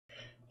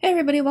Hey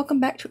everybody,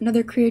 welcome back to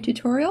another Krita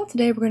tutorial.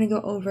 Today we're going to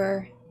go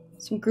over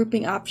some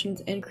grouping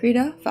options in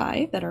Krita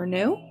 5 that are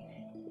new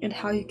and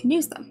how you can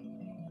use them.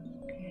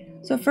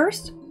 So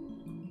first,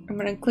 I'm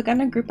going to click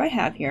on a group I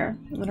have here.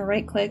 I'm going to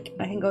right click,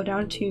 I can go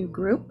down to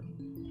group,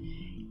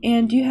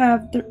 and you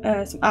have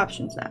some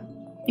options now.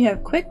 You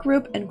have quick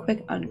group and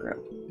quick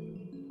ungroup.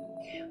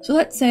 So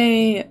let's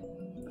say,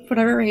 for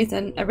whatever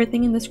reason,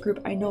 everything in this group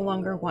I no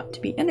longer want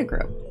to be in a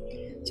group.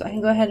 So I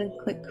can go ahead and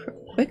click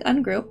quick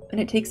ungroup, and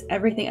it takes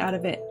everything out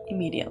of it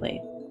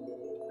immediately.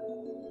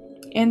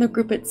 And the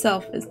group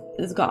itself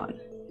is gone.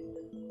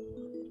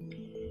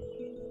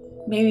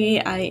 Maybe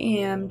I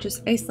am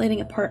just isolating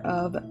a part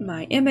of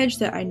my image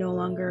that I no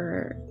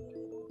longer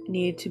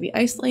need to be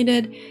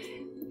isolated.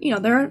 You know,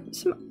 there are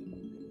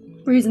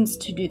some reasons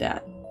to do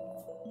that.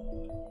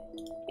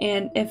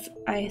 And if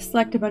I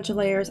select a bunch of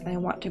layers and I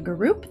want to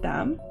group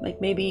them,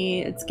 like maybe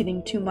it's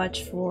getting too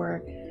much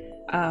for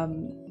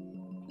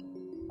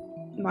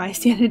my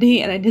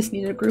sanity and I just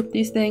need to group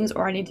these things,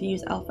 or I need to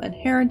use alpha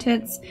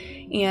inheritance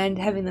and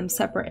having them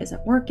separate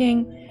isn't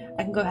working,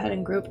 I can go ahead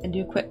and group and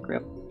do quick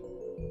group,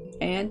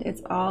 and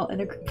it's all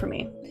in a group for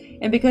me.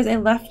 And because it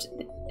left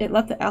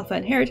the alpha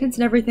inheritance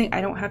and everything,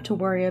 I don't have to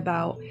worry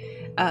about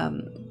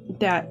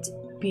that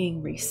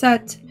being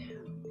reset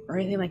or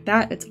anything like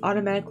that. It's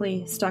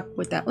automatically stuck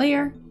with that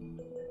layer,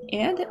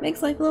 and it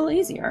makes life a little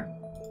easier.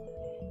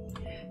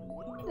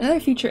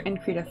 Another feature in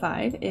Krita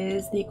 5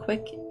 is the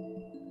quick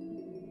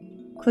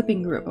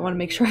clipping group. I want to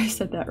make sure I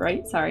said that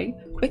right. Sorry.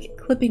 Quick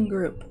clipping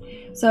group.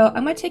 So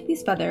I'm going to take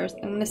these feathers.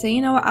 I'm going to say, you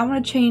know what, I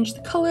want to change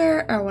the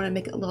color, or I want to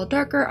make it a little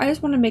darker. I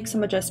just want to make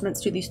some adjustments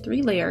to these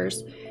 3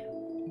 layers,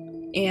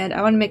 and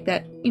I want to make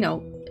that, you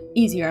know,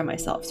 easier on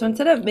myself. So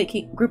instead of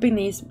grouping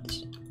these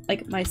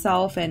like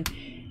myself and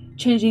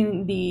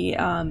changing the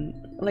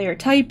layer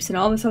types and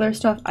all this other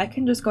stuff, I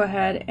can just go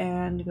ahead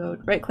and go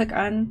right click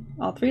on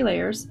all 3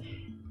 layers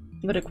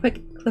and go to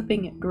quick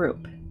clipping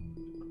group.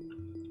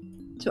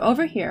 So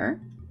over here,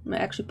 I'm going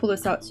to actually pull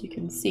this out so you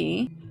can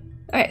see.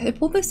 Alright, I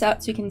pulled this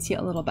out so you can see it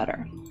a little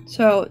better.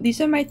 So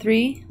these are my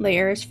 3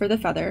 layers for the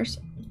feathers,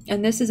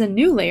 and this is a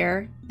new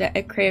layer that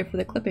I created for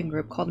the clipping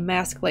group called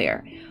mask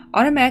layer.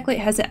 Automatically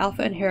it has the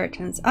alpha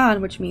inheritance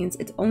on, which means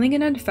it's only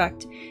going to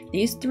affect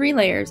these 3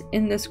 layers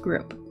in this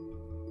group.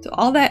 So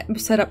all that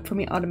was set up for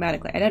me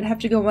automatically. I didn't have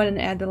to go in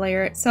and add the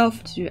layer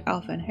itself to do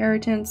alpha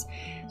inheritance.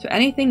 So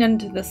anything done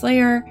to this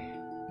layer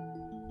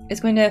is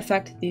going to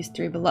affect these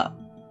 3 below.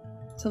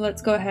 So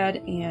let's go ahead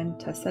and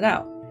test it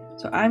out.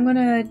 So I'm going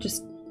to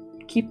just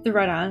keep the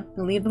red on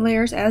and leave the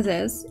layers as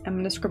is. I'm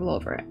going to scribble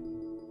over it.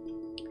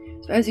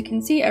 So as you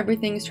can see,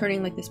 everything's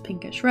turning like this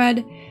pinkish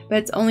red, but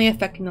it's only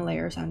affecting the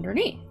layers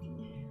underneath.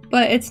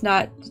 But it's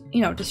not,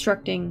 you know,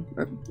 destroying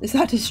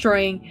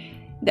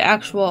the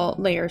actual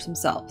layers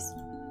themselves.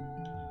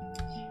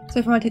 So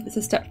if I want to take this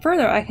a step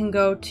further, I can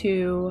go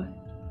to,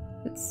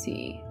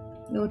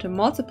 go to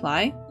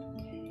multiply,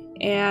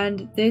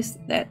 and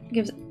that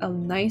gives a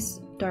nice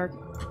dark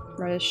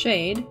reddish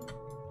shade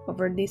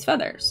over these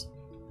feathers.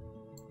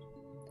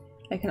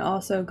 I can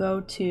also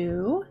go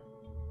to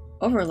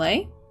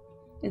overlay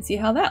and see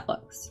how that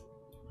looks.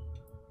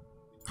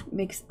 It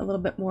makes a little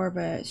bit more of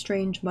a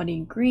strange muddy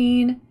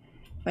green.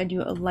 If I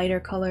do a lighter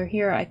color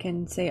here, I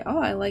can say, oh,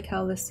 I like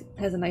how this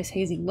has a nice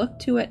hazy look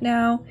to it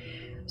now.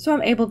 So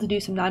I'm able to do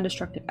some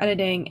non-destructive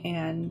editing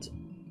and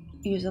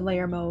use the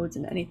layer modes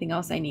and anything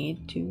else I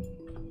need to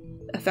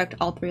affect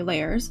all 3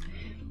 layers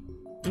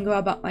and go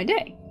about my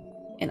day.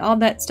 And all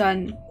that's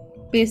done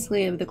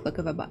basically with the click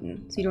of a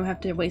button. So you don't have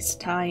to waste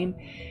time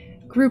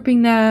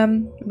grouping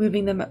them,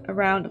 moving them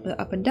around with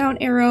up and down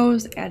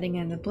arrows, adding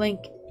in the blank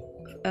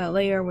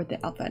layer with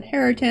the alpha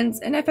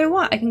inheritance. And if I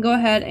want, I can go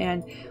ahead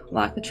and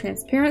lock the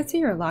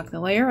transparency or lock the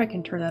layer. I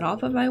can turn that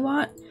off if I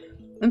want.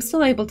 I'm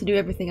still able to do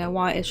everything I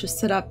want. It's just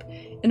set up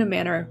in a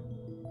manner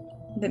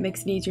that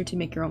makes it easier to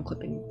make your own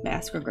clipping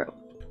mask or group.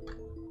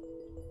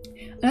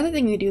 Another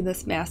thing we do with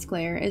this mask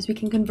layer is we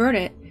can convert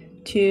it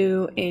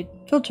to a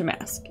filter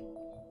mask.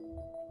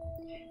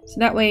 So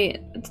that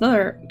way, it's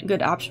another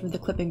good option with the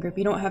clipping group.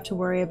 You don't have to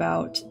worry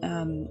about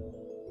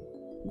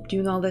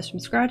doing all this from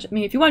scratch. I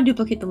mean, if you want to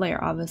duplicate the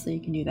layer, obviously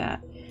you can do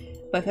that.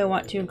 But if I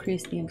want to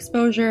increase the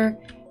exposure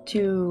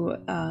to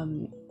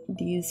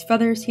these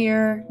feathers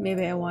here,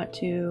 maybe I want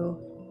to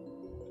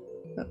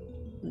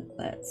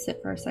let it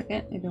sit for a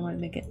second. Maybe I want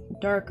to make it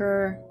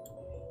darker.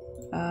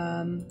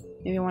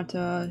 Maybe I want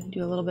to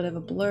do a little bit of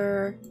a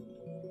blur.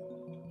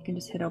 You can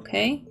just hit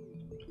OK.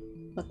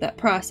 Let that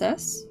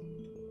process.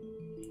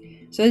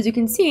 So as you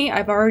can see,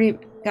 I've already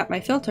got my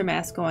filter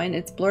mask going.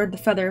 It's blurred the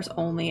feathers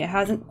only. It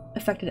hasn't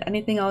affected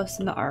anything else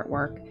in the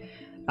artwork.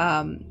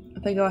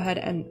 If I go ahead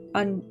and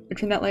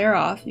turn that layer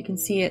off, you can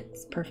see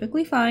it's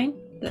perfectly fine.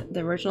 The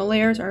original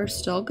layers are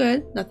still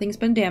good. Nothing's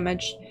been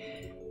damaged.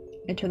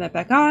 And turn that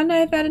back on,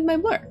 I've added my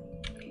blur.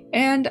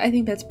 And I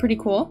think that's pretty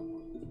cool.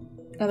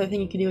 Another thing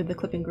you can do with the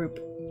clipping group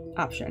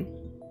option.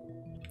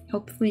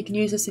 Hopefully you can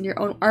use this in your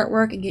own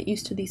artwork and get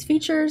used to these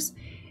features.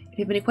 If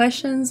you have any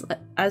questions,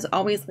 as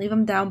always, leave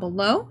them down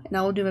below, and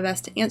I will do my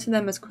best to answer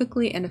them as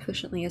quickly and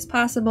efficiently as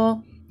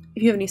possible.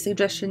 If you have any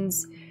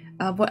suggestions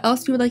of what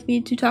else you would like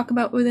me to talk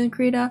about within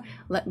Krita,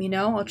 let me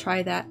know. I'll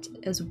try that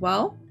as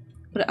well.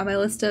 Put it on my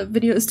list of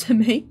videos to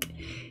make.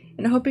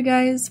 And I hope you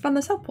guys found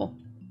this helpful.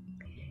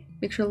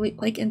 Make sure to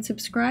like and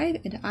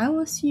subscribe, and I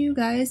will see you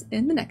guys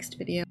in the next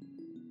video.